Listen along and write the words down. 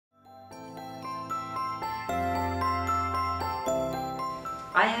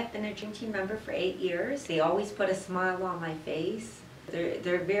I have been a Dream Team member for 8 years. They always put a smile on my face.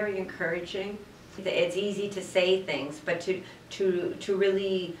 They're very encouraging. It's easy to say things, but to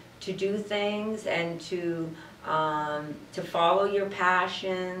really do things and to follow your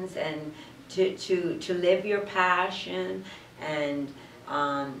passions and to live your passion and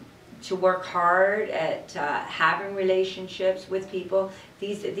to work hard at having relationships with people.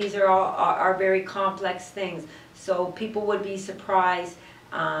 These are all are very complex things. So people would be surprised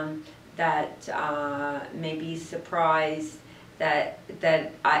maybe surprised that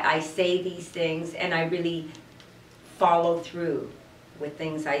I say these things and I really follow through with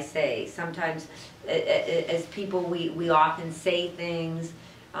things I say. Sometimes as people we often say things,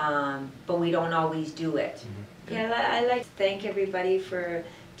 but we don't always do it. Mm-hmm. Yeah, I like to thank everybody for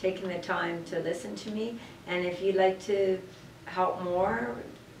taking the time to listen to me, and if you'd like to help more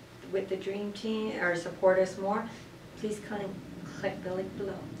with the Dream Team or support us more, please click the link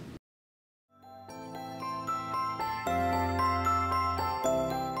below.